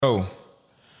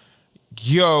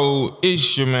Yo,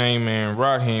 it's your main man,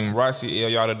 Raheem Rossi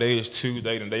L. Y'all, today is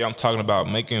Tuesday. Today I'm talking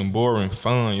about making boring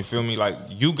fun. You feel me? Like,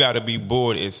 you gotta be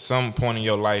bored at some point in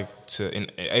your life to and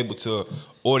able to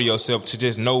order yourself to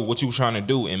just know what you're trying to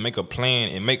do and make a plan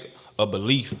and make a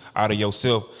belief out of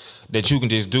yourself that you can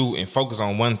just do and focus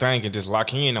on one thing and just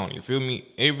lock in on it. You feel me?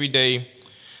 Every day,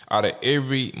 out of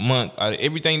every month, out of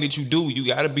everything that you do, you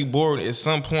gotta be bored at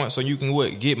some point so you can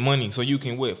get money, so you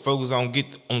can focus on get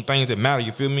on things that matter.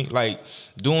 You feel me? Like,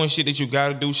 doing shit that you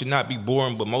gotta do should not be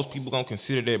boring, but most people gonna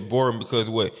consider that boring because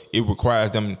it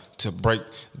requires them to break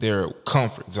their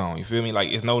comfort zone. You feel me?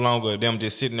 Like, it's no longer them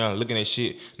just sitting there looking at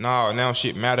shit. Nah, now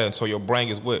shit matter, and so your brain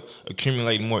is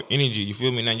accumulating more energy. You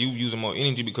feel me? Now you using more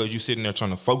energy because you sitting there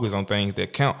trying to focus on things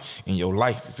that count in your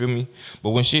life. You feel me? But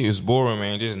when shit is boring,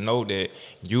 man, just know that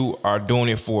you are doing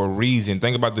it for a reason.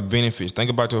 Think about the benefits.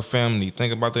 Think about your family.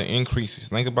 Think about the increases.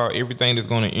 Think about everything that's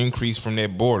going to increase from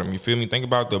that boredom. You feel me? Think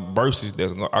about the bursts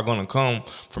that are going to come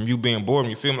from you being bored.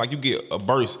 You feel me? Like, you get a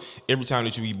burst every time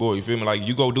that you be bored. You feel me? Like,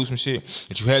 you go do some shit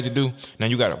that you had to do. Now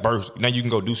you got a burst. Now you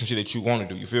can go do some shit that you want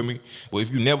to do. You feel me? But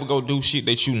if you never go do shit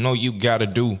that you know you got to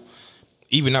do,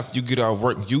 even after you get out of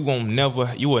work, you will never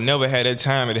have that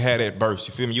time to have that burst.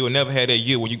 You feel me? You will never have that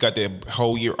year where you got that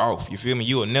whole year off. You feel me?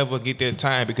 You will never get that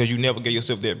time because you never gave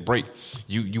yourself that break.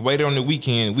 You waited on the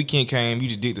weekend. The weekend came. You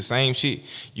just did the same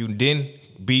shit. You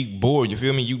didn't be bored. You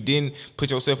feel me? You didn't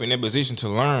put yourself in that position to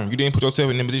learn. You didn't put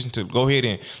yourself in that position to go ahead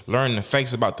and learn the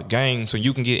facts about the game so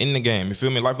you can get in the game. You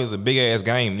feel me? Life is a big ass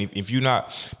game. If you're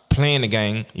not playing the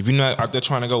game, if you're not out there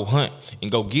trying to go hunt and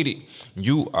go get it,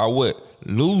 you are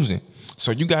losing.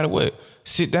 So you gotta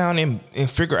sit down and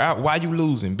figure out why you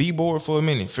losing. Be bored for a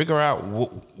minute. Figure out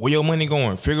where your money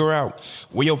going. Figure out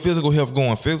where your physical health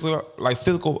going. Figure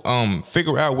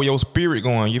out where your spirit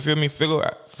going. You feel me? Figure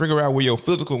out where your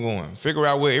physical going. Figure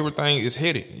out where everything is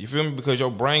headed. You feel me? Because your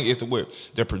brain is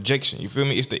the projection. You feel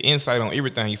me? It's the insight on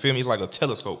everything. You feel me? It's like a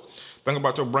telescope. Think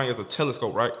about your brain as a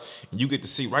telescope, right? And you get to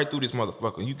see right through this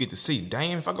motherfucker. You get to see,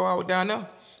 damn, if I go out down there,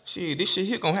 shit, this shit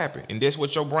here gonna happen. And that's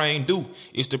what your brain do.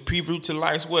 It's the preview to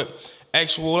life's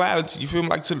actuality. You feel me?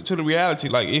 Like to the reality.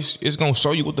 Like, it's gonna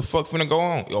show you what the fuck finna go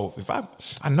on. Yo, if I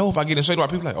know if I get in shape,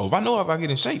 people like, if I get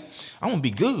in shape, I'm gonna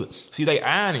be good. See, they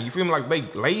eyeing it. You feel me? Like, they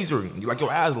lasering. Like,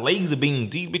 your eyes laser beam.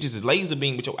 These bitches is laser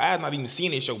beam, but your eyes not even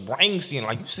seeing it. It's your brain seeing it.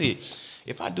 Like you said,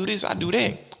 if I do this, I do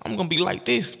that, I'm gonna be like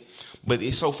this. But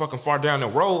it's so fucking far down the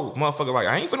road, motherfucker. Like,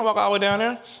 I ain't finna walk all the way down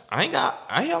there.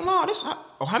 Hell no.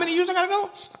 How many years I gotta go?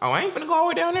 I ain't finna go all the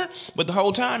way down there. But the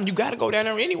whole time, you gotta go down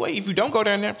there anyway. If you don't go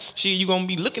down there, shit, you gonna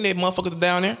be looking at motherfuckers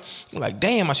down there. You're like,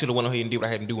 damn, I should've went on here and did what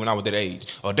I had to do when I was that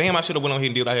age. Or damn, I should've went on here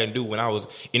and did what I had to do when I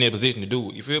was in that position to do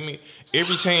it. You feel me?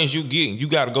 Every chance you get, you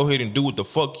gotta go ahead and do what the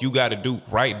fuck you gotta do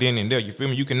right then and there. You feel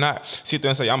me? You cannot sit there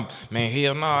and say,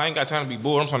 hell no, I ain't got time to be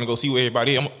bored. I'm trying to go see what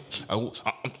everybody is. I'm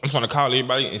trying to call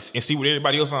everybody and see what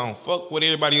everybody else on. Fuck what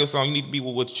everybody else on. You need to be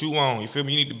with what you on. You feel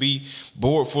me? You need to be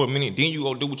bored for a minute. Then you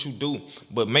go do what you do.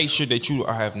 But make sure that you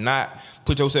have not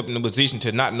put yourself in a position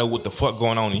to not know what the fuck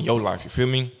going on in your life. You feel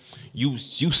me? You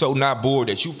so not bored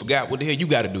that you forgot what the hell you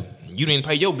got to do. You didn't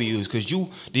pay your bills because you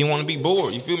didn't want to be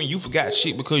bored. You feel me? You forgot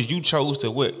shit because you chose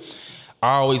to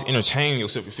always entertain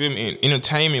yourself. You feel me? And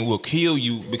entertainment will kill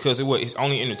you because it's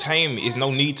only entertainment. It's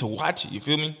no need to watch it. You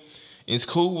feel me? It's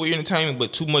cool with entertainment,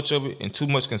 but too much of it and too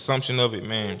much consumption of it,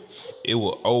 man, it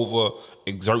will over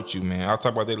exert you, man. I'll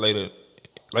talk about that later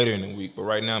in the week. But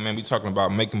right now, man, we talking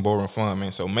about making boring fun,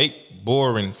 man. So make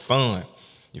boring fun.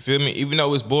 You feel me? Even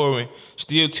though it's boring,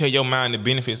 still tell your mind the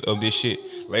benefits of this shit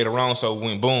later on. So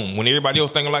when everybody else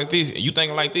thinking like this, and you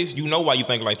thinking like this, you know why you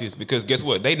think like this. Because guess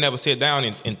what? They never sat down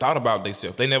and thought about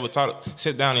themselves. They never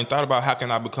sat down and thought about, how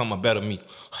can I become a better me?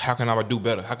 How can I do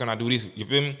better? How can I do this? You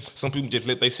feel me? Some people just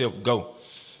let themselves go.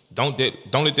 Don't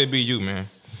let that be you, man.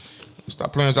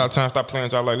 Stop playing our time. Stop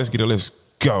playing our life. Let's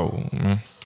go, man.